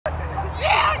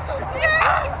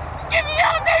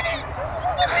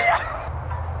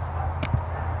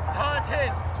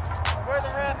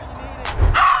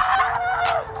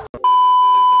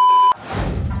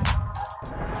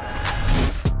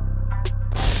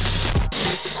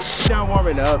done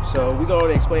warming up, so we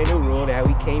gonna explain the rule that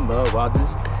we came up while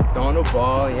just throwing the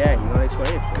ball. Yeah, you gonna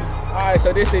explain it for me. All right,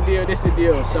 so this the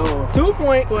deal. So 2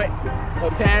 points for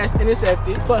a pass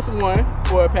intercepted, +1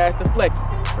 for a pass deflected.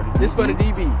 This for the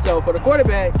DB. So for the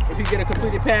quarterback, if you get a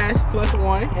completed pass,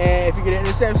 +1, and if you get an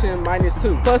interception,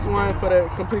 -2. +1 for the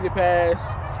completed pass.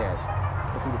 Catch.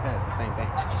 Completed pass, the same thing.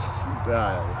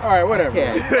 All right, whatever.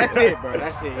 That's it, bro.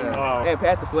 That's it. And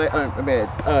pass deflect.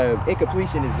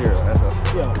 Incompletion is 0. That's all.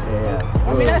 Yeah.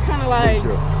 I mean, that's kind of like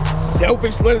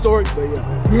self-explanatory, but yeah.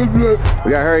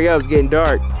 We gotta hurry up. It's getting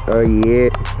dark. Oh yeah.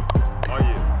 Oh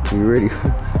yeah. You ready?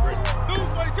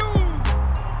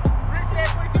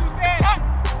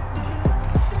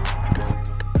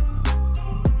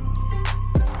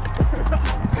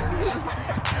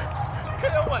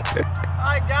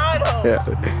 I got him. Yeah.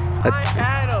 I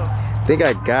had him. I think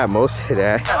I got most of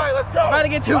that. All right, let's go. I'm about to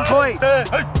get 2 points.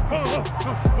 Let's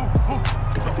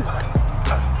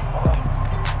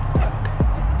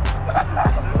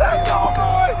go,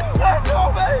 boy. Let's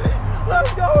go, baby.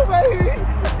 Let's go, baby.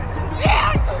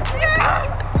 Yeah.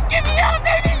 Get me out,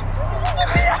 baby. Get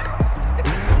me out.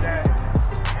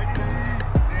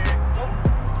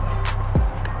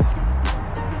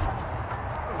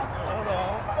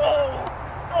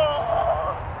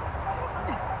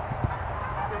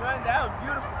 That was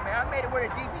beautiful, man. I made it where the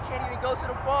DB can't even go to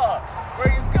the ball. Where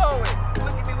are you going?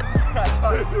 Look at me when I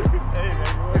talk. Hey,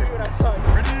 man. Look at what I'm talking.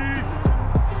 Ready,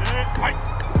 set, fight.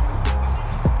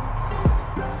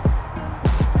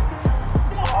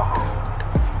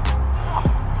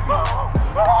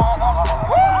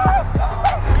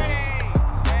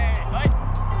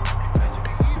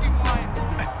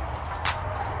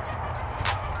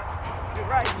 You're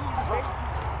right. Easy, baby.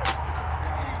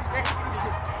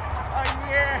 Oh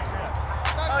yeah!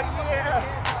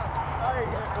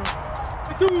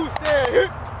 The 2 stay.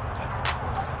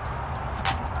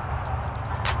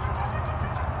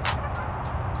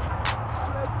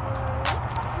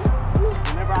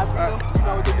 Whenever I feel, you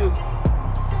know what to do.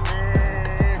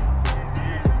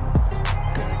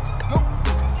 Go.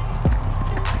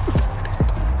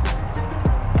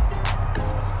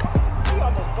 You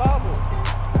almost bobbled.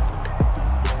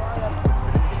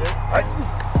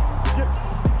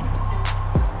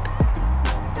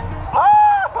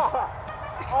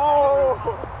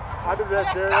 I did that,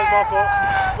 sir. That's my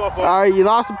fault. All right, you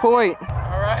lost a point.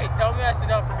 All right, don't mess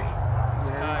it up for me.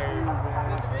 Tired.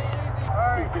 This will be easy. All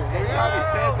right, He probably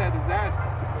says that disaster.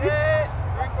 Sit.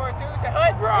 3, 4, 2, say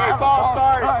hut. Hey, Ball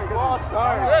start. Ball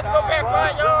start. Let's go back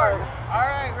 5 yards. All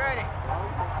right, ready.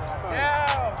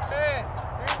 Down. Sit.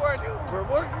 3, 4, 2.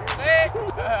 Sit.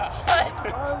 Hut.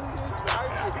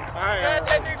 That's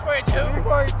at 3.2.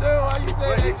 3.2. Why you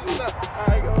say extra stuff? All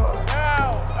right, go on.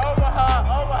 Down.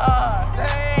 Omaha.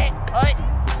 Sit. Hut.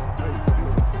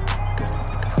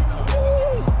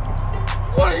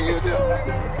 What are you doing?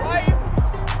 Why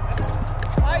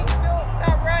you still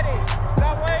not ready?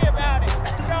 Don't worry about it.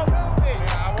 Don't move it.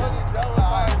 I wasn't done with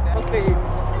my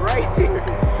Right here.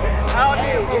 I don't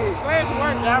need it. If the slants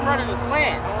work, then I'm running the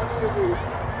slant.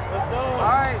 Let's go.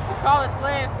 Alright, we call it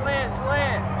slant.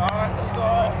 Alright, let's go.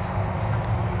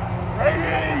 Ready?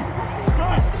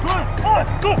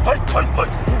 Go.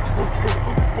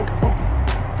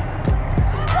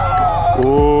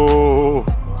 Oh.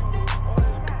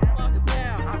 Lock it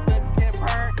down. I'm getting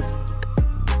burnt.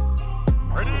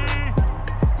 Ready?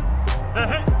 Set,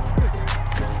 hit.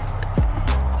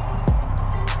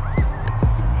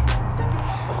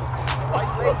 Why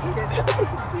you making it?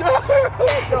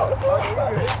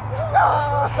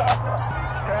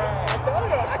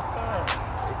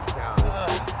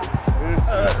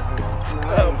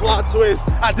 Plot twist.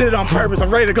 I did it on purpose. I'm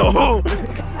ready to go home.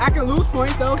 I can lose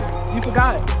points though. You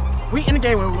forgot. We in the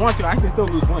game when we want to. I can still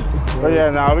lose points. But yeah,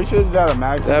 no, we should have done a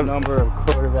maximum number of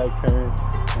quarterback turns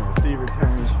and receiver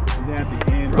turns. And then at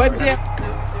the end, But yeah,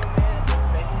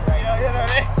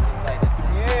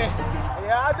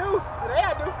 I do. Today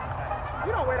I do.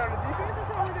 You don't wait on the defense. What's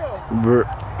wrong with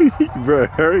you? bro,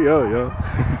 hurry up, yo.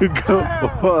 Go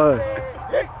on.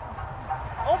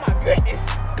 Oh my goodness.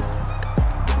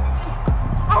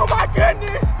 Oh my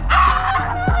goodness.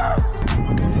 Ah!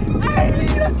 Hey,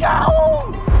 let's go.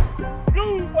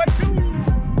 Blue for 2.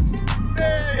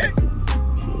 Say.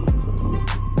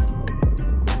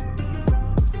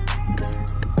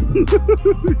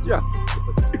 Yeah.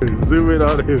 Zoom in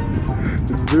on him.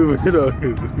 Zoom in on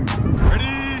him.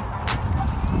 Ready?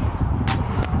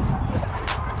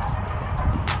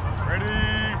 Ready?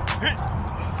 Hit.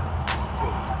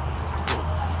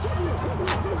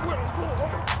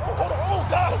 Oh,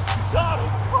 got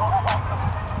him.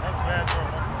 That's a bad throw.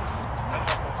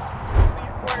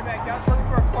 Quarterback, y'all looking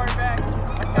for a quarterback?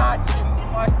 I got you.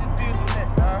 Watch the field of this.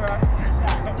 All right.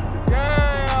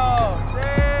 Down. 3,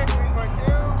 4,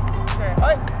 2. Okay.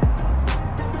 Hey.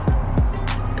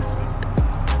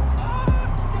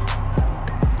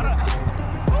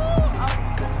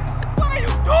 What are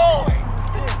you doing?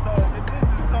 So if this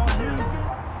is on you.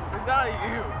 It's not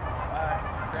you.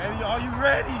 Ready? Are you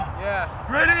ready? Yeah.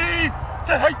 Ready?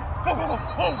 Say hey. Go, go, go.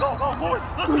 Go, go, go, boy.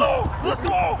 Let's go. Let's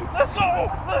go. Let's go.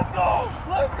 Let's go.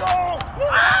 Let's go.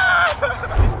 Ah!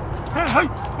 Hey, hey.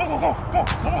 Go, go, go. Go.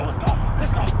 Come on, let's go.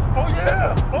 Let's go. Oh,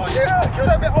 yeah. Oh, yeah. Kill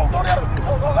that man. Oh, go down.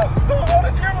 Go, go, go. Go, oh,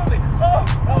 let's hear movie. Oh,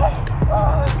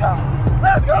 let's go.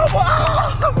 Let's go. Oh.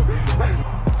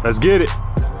 Let's get it.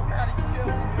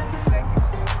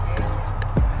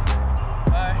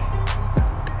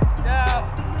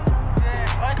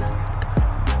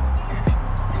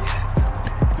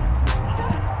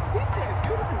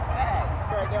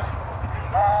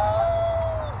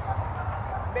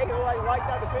 Like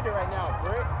that defender right now,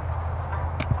 Brick.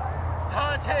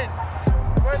 Taunted.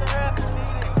 Where the ref is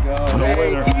needing.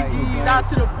 Hey, GG's out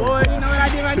to the board. You know what I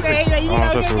did right there? Hey, you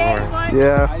know good game, boy.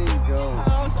 Yeah. I didn't go.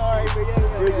 Oh, I'm sorry, but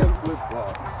yeah.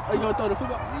 Football. Oh, you gonna throw the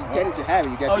football? You can't have it.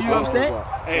 You got Oh, you upset?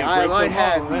 Hey, I might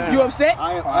have. You upset?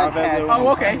 Oh,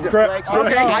 okay.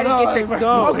 Okay. I didn't get the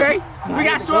go. Okay. We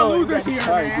got short losers here,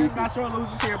 man. We got short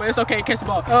losers here, but it's okay. Catch the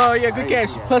ball. Oh, yeah, good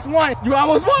catch. +1. You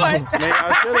almost won. Man,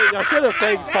 y'all should have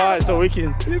faked 5 so we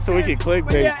can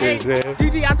clickbait this, man.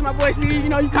 GG out to my boy Steve. You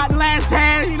know, you caught the last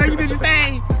pass. You know, you did your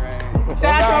thing.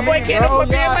 Shout out to my boy Kendall for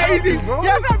being lazy.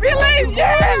 Y'all not being lazy.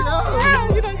 Yeah. You know,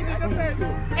 you did your thing.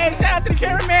 Hey, shout out to the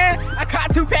cameraman. I caught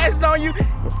 2 passes on you.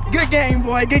 Good game,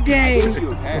 boy. Good game.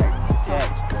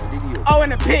 Oh,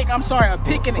 and a pick. I'm sorry. A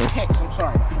pick and a catch. I'm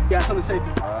sorry. You got something to say?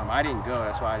 I didn't go.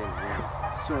 That's why I didn't win.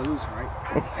 So lose, right?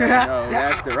 No,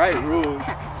 that's the right rules,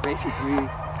 basically. All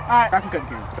right, I can cut the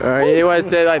camera. All right, anyone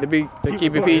said like to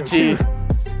keep it PG.